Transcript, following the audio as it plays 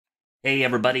Hey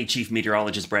everybody, Chief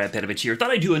Meteorologist Brad Petovich here.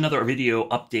 Thought I'd do another video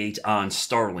update on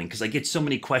Starlink because I get so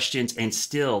many questions and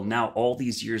still, now all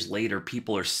these years later,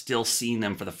 people are still seeing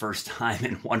them for the first time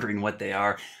and wondering what they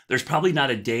are. There's probably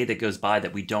not a day that goes by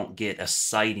that we don't get a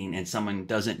sighting and someone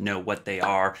doesn't know what they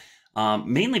are,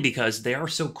 mainly because they are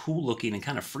so cool looking and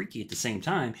kind of freaky at the same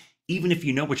time. Even if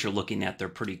you know what you're looking at, they're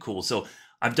pretty cool. So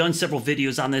I've done several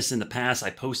videos on this in the past. I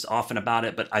post often about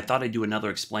it, but I thought I'd do another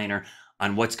explainer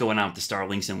on what's going on with the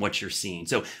Starlinks and what you're seeing.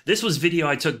 So this was video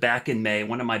I took back in May,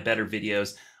 one of my better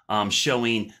videos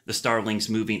showing the Starlinks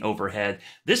moving overhead.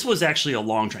 This was actually a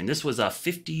long train. This was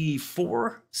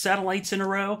 54 satellites in a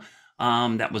row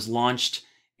that was launched.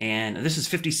 And this is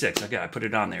 56. Okay, I put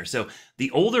it on there. So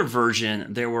the older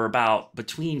version, there were about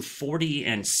between 40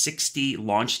 and 60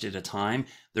 launched at a time.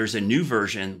 There's a new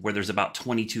version where there's about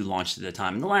 22 launched at a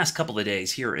time. In the last couple of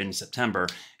days here in September,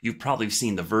 you've probably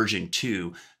seen the version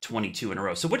 2, 22 in a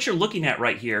row. So what you're looking at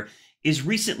right here is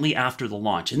recently after the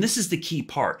launch. And this is the key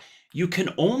part. You can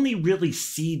only really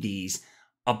see these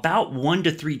about 1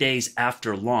 to 3 days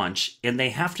after launch, and they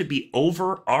have to be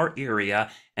over our area,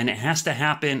 and it has to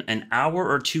happen an hour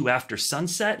or two after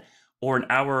sunset or an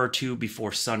hour or two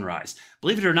before sunrise.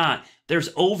 Believe it or not,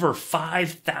 there's over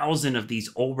 5,000 of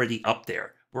these already up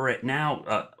there. We're at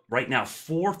now, right now,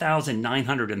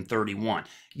 4,931.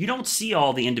 You don't see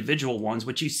all the individual ones.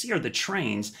 What you see are the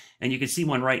trains, and you can see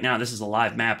one right now. This is a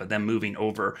live map of them moving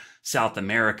over South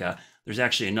America. There's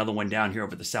actually another one down here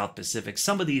over the South Pacific.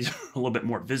 Some of these are a little bit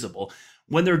more visible.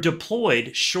 When they're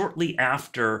deployed shortly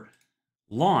after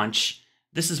launch,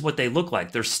 this is what they look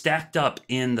like. They're stacked up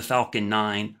in the Falcon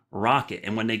 9 rocket.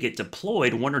 And when they get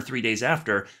deployed 1 or 3 days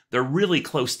after, they're really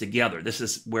close together. This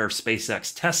is where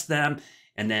SpaceX tests them,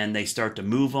 and then they start to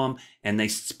move them, and they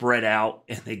spread out,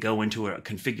 and they go into a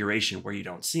configuration where you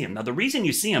don't see them. Now, the reason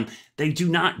you see them, they do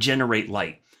not generate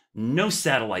light. No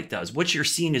satellite does. What you're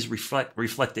seeing is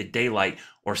reflected daylight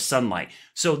or sunlight.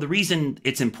 So the reason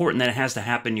it's important that it has to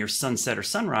happen near sunset or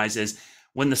sunrise is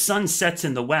when the sun sets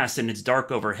in the west and it's dark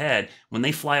overhead, when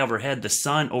they fly overhead, the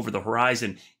sun over the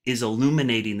horizon is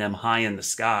illuminating them high in the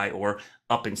sky or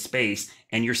up in space,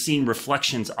 and you're seeing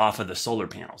reflections off of the solar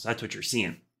panels. That's what you're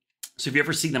seeing. So if you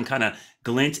ever see them kind of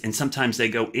glint and sometimes they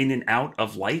go in and out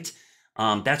of light,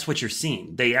 that's what you're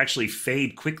seeing. They actually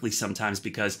fade quickly sometimes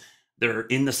because they're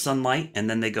in the sunlight and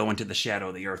then they go into the shadow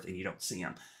of the earth and you don't see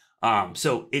them.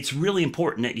 So it's really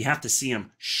important that you have to see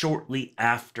them shortly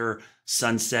after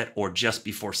sunset or just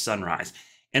before sunrise.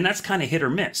 And that's kind of hit or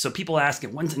miss. So people ask,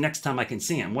 when's the next time I can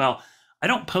see them? Well, I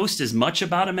don't post as much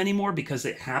about them anymore because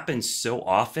it happens so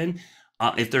often.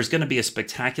 If there's going to be a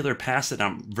spectacular pass that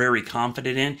I'm very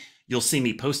confident in, you'll see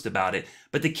me post about it.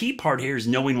 But the key part here is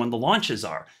knowing when the launches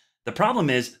are. The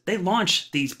problem is they launch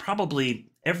these probably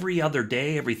every other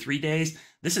day, every 3 days.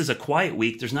 This is a quiet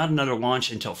week. There's not another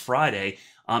launch until Friday.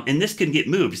 And this can get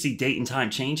moved. You see date and time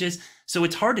changes. So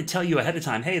it's hard to tell you ahead of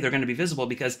time, hey, they're going to be visible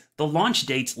because the launch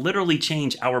dates literally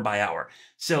change hour by hour.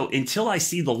 So until I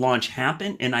see the launch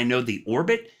happen and I know the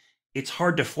orbit, it's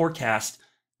hard to forecast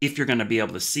if you're going to be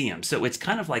able to see them. So it's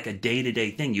kind of like a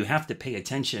day-to-day thing. You have to pay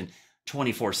attention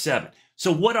 24/7.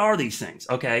 So what are these things?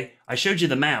 Okay, I showed you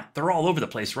the map. They're all over the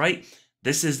place, right?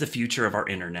 This is the future of our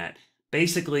internet.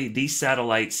 Basically, these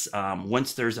satellites,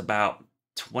 once there's about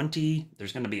 20,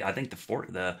 there's going to be, I think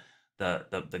the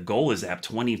goal is to have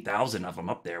 20,000 of them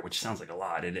up there, which sounds like a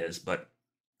lot. It is, but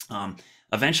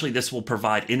eventually this will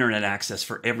provide internet access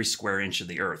for every square inch of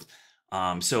the earth.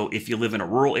 So if you live in a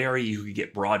rural area, you could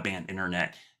get broadband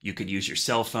internet. You could use your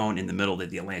cell phone in the middle of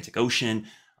the Atlantic Ocean.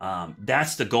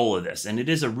 That's the goal of this. And it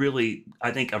is a really,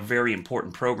 I think, a very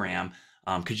important program.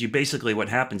 Because you basically, what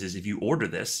happens is if you order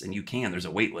this, and you can, there's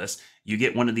a wait list, you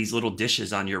get one of these little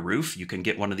dishes on your roof. You can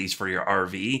get one of these for your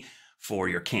RV, for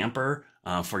your camper,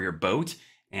 for your boat.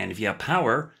 And if you have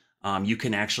power, you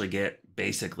can actually get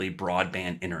basically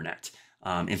broadband internet.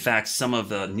 In fact, some of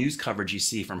the news coverage you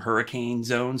see from hurricane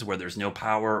zones where there's no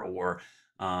power or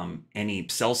any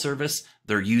cell service,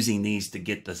 they're using these to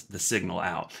get the signal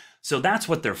out. So that's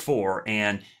what they're for.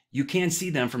 And you can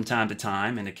see them from time to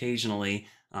time, and occasionally.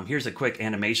 Here's a quick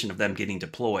animation of them getting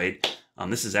deployed.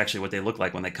 This is actually what they look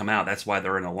like when they come out. That's why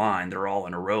they're in a line. They're all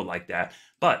in a row like that.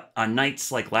 But on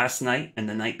nights like last night and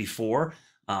the night before,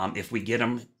 if we get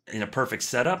them in a perfect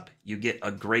setup, you get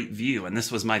a great view. And this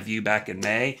was my view back in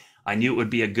May. I knew it would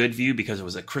be a good view because it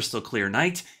was a crystal clear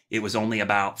night. It was only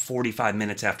about 45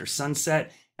 minutes after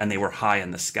sunset, and they were high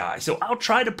in the sky. So I'll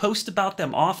try to post about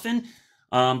them often,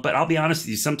 but I'll be honest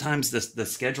with you, sometimes the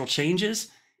schedule changes,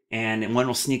 and one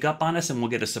will sneak up on us and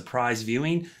we'll get a surprise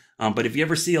viewing. But if you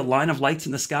ever see a line of lights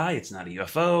in the sky, it's not a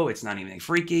UFO, it's not anything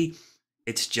freaky,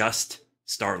 it's just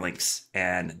Starlinks,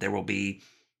 and there will be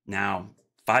now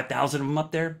 5,000 of them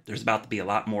up there. There's about to be a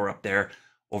lot more up there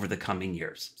over the coming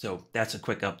years. So that's a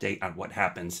quick update on what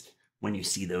happens when you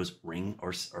see those ring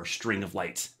or string of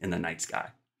lights in the night sky.